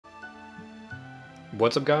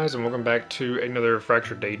What's up, guys, and welcome back to another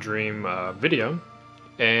Fractured Daydream video.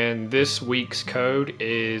 And this week's code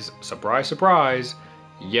is, surprise surprise,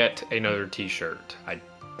 yet another t-shirt. I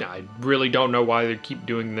really don't know why they keep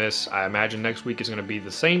doing this. I imagine next week is going to be the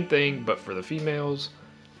same thing but for the females,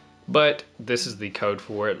 but this is the code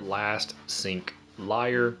for it. Last Sync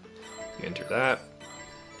Liar. You enter that,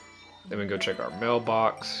 then we go check our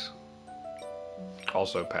mailbox.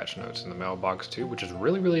 Also patch notes in the mailbox too, which is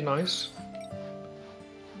really nice.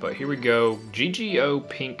 But here we go, GGO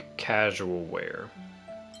Pink Casual Wear.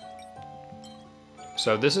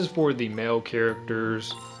 So this is for the male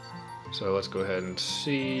characters. So let's go ahead and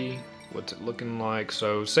see what's it looking like.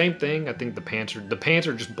 So same thing. I think the pants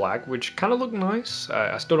are just black, which kind of look nice.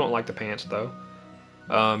 I still don't like the pants though.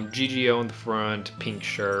 GGO on the front, pink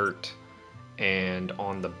shirt, and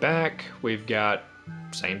on the back we've got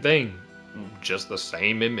same thing, just the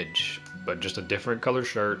same image, but just a different color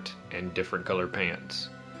shirt and different color pants.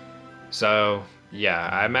 So yeah,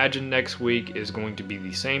 I imagine next week is going to be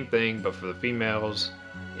the same thing, but for the females,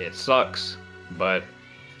 it sucks. But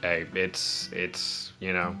hey, it's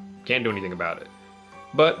you know, can't do anything about it.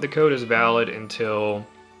 But the code is valid until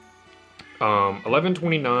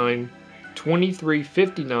 11/29,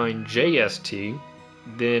 23:59 JST,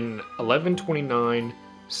 then 11/29,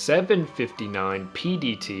 7:59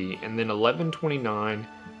 PDT, and then 11/29,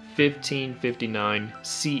 15:59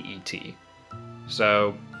 CET.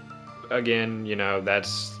 So again, you know,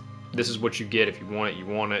 this is what you get. If you want it, you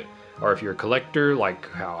want it. Or if you're a collector,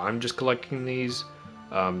 like how I'm just collecting these,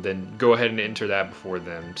 then go ahead and enter that before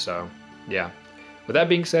then. So yeah, with that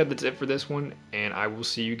being said, that's it for this one, and I will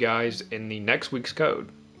see you guys in the next week's code.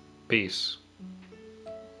 Peace.